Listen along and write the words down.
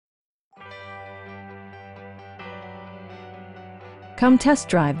Come test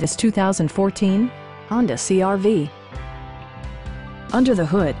drive this 2014 Honda CR-V. Under the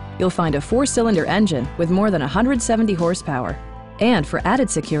hood, you'll find a 4-cylinder engine with more than 170 horsepower. And for added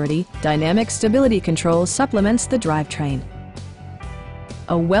security, dynamic stability control supplements the drivetrain.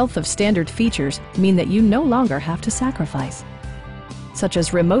 A wealth of standard features mean that you no longer have to sacrifice, such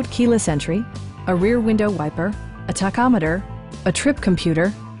as remote keyless entry, a rear window wiper, a tachometer, a trip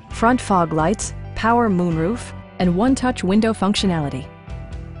computer, front fog lights, power moonroof, and one-touch window functionality.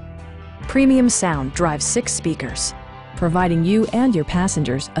 Premium sound drives 6 speakers, providing you and your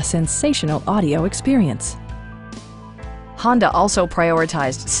passengers a sensational audio experience. Honda also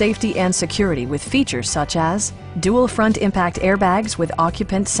prioritized safety and security with features such as dual front impact airbags with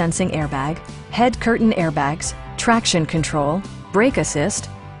occupant sensing airbag, head curtain airbags, traction control, brake assist,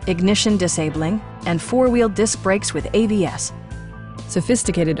 ignition disabling, and 4-wheel disc brakes with ABS.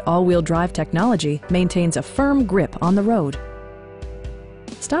 Sophisticated all-wheel drive technology maintains a firm grip on the road.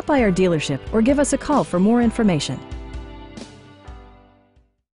 Stop by our dealership or give us a call for more information.